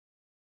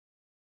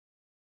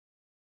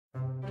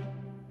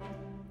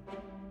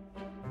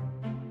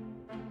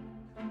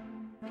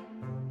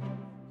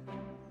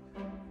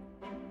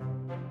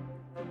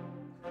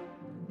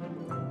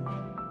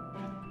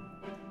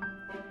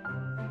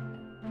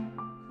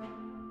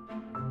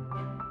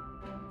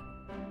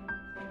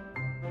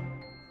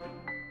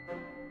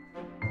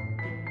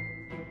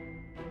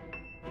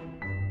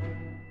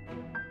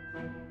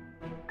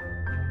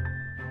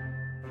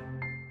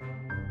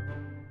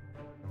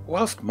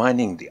Whilst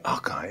mining the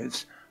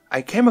archives,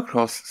 I came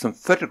across some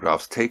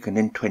photographs taken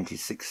in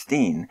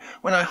 2016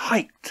 when I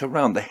hiked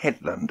around the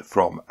headland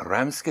from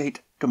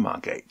Ramsgate to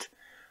Margate.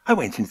 I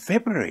went in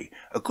February,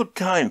 a good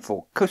time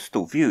for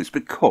coastal views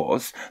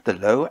because the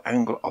low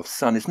angle of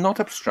sun is not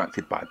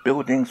obstructed by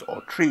buildings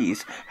or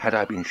trees had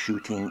I been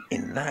shooting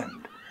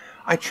inland.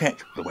 I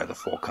checked the weather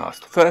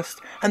forecast first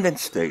and then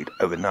stayed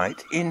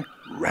overnight in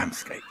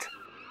Ramsgate.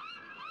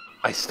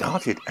 I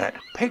started at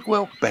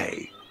Pegwell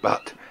Bay,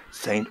 but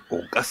St.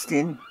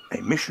 Augustine,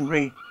 a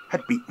missionary,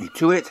 had beat me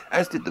to it,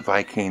 as did the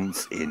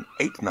Vikings in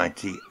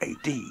 890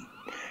 AD.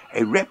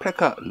 A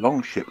replica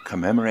longship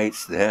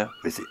commemorates their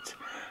visit.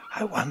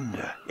 I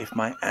wonder if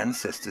my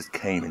ancestors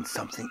came in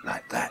something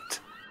like that.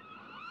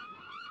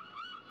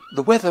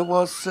 The weather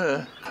was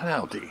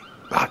cloudy,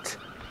 but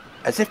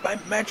as if by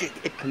magic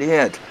it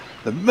cleared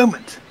the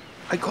moment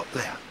I got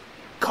there,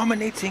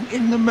 culminating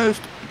in the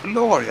most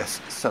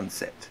glorious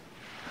sunset.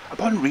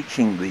 Upon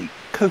reaching the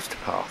coast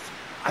path,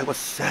 I was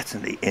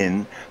certainly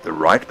in the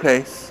right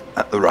place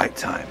at the right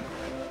time.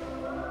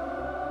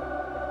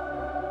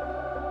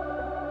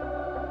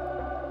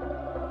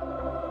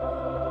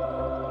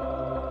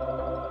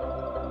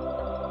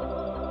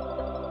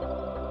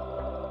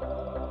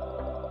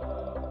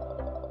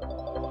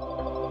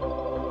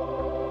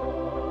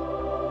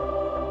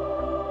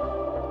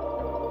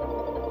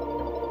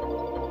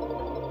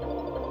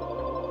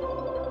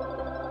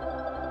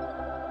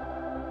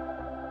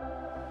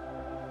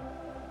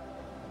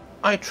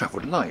 I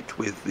travelled light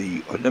with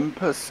the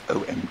Olympus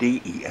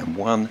OMD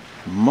EM1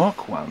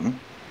 Mark I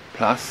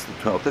plus the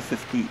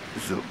 12-50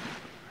 zoom.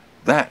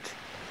 That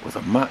was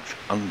a much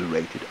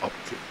underrated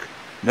optic,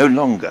 no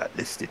longer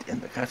listed in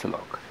the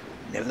catalogue.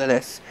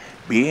 Nevertheless,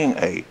 being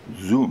a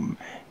zoom,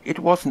 it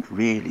wasn't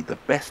really the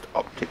best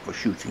optic for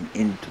shooting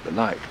into the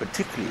light,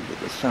 particularly with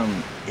the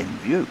sun in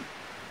view.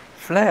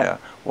 Flare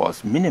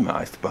was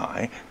minimised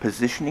by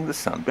positioning the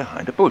sun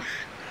behind a bush.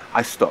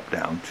 I stopped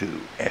down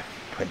to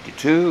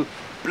f22,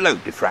 blow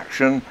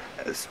diffraction,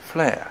 as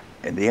flare,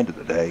 in the end of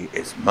the day,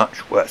 is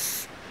much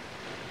worse.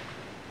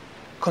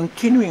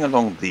 Continuing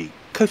along the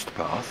coast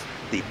path,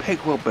 the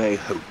Pegwell Bay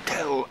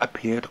Hotel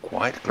appeared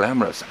quite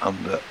glamorous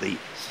under the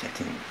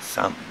setting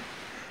sun.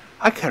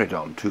 I carried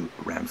on to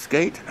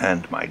Ramsgate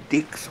and my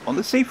digs on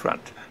the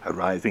seafront,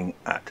 arriving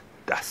at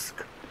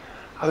dusk.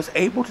 I was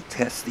able to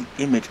test the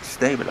image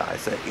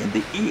stabilizer in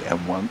the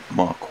EM1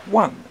 Mark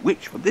I,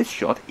 which for this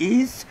shot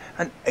is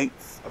an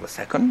 1/8 of a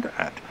second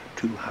at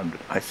 200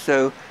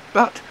 ISO,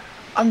 but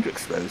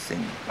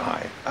underexposing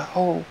by a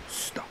whole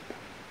stop.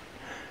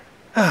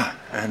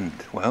 And,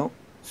 well,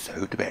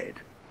 so to bed.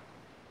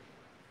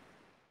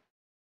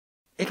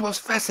 It was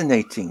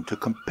fascinating to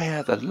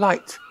compare the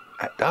light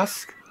at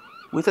dusk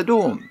with the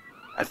dawn.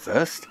 At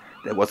first,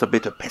 there was a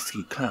bit of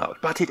pesky cloud,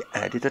 but it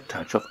added a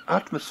touch of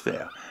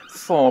atmosphere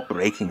before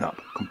breaking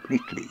up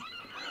completely.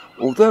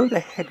 Although the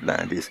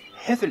headland is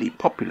heavily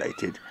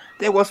populated,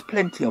 there was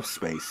plenty of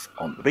space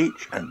on the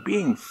beach, and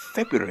being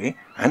February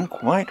and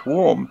quite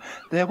warm,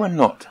 there were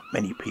not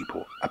many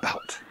people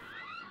about.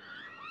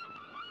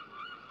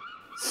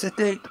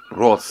 Sedate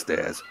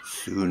Broadstairs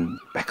soon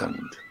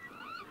beckoned.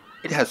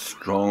 It has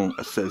strong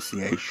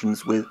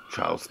associations with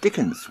Charles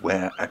Dickens,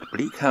 where at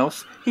Bleak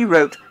House he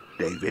wrote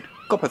David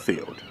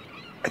Copperfield.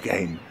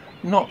 Again,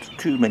 not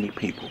too many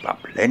people,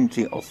 but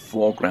plenty of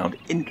foreground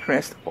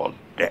interest or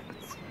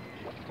depth.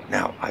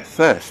 Now, I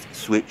first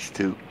switched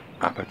to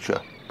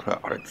aperture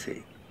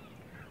priority.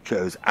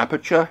 Chose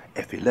aperture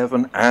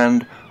f11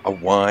 and a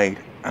wide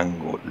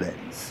angle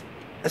lens,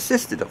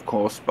 assisted of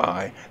course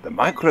by the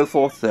Micro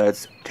Four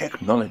Thirds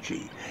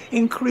technology,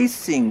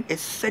 increasing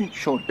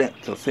essential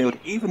depth of field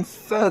even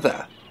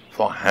further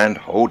for hand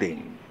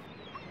holding.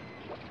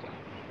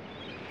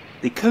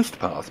 The coast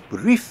path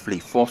briefly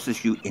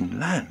forces you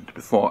inland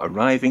before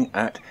arriving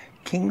at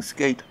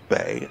Kingsgate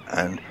Bay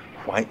and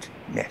White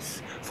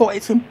Ness for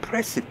its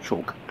impressive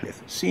chalk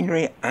cliff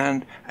scenery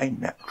and a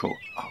natural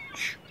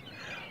arch.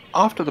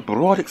 After the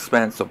broad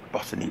expanse of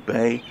Botany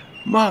Bay,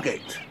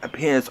 Margate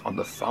appears on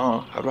the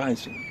far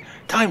horizon,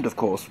 timed of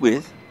course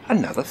with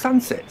another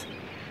sunset.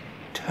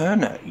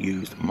 Turner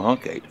used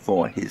Margate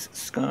for his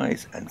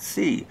Skies and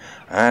Sea,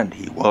 and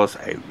he was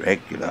a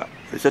regular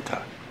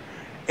visitor.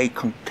 A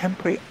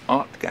contemporary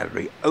art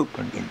gallery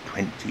opened in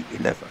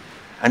 2011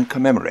 and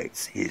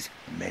commemorates his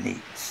many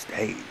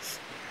stays.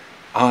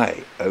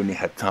 I only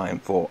had time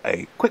for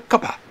a quick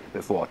cuppa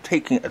before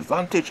taking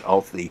advantage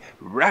of the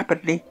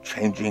rapidly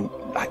changing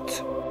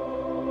light.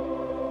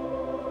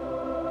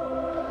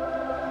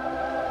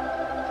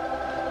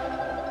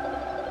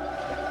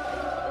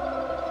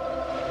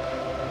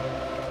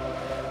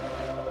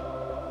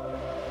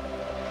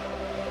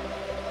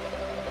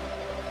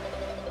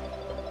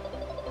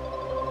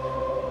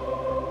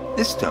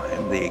 This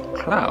time the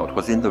cloud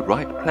was in the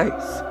right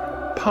place,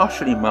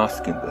 partially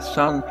masking the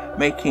sun,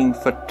 making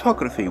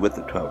photography with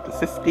the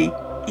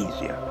 12-50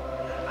 easier.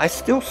 I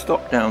still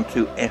stopped down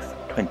to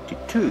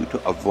f22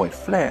 to avoid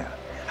flare,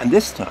 and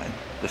this time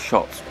the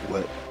shots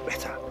worked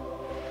better.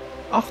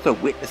 After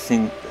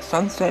witnessing the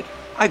sunset,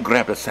 I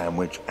grabbed a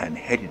sandwich and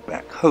headed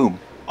back home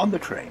on the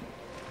train.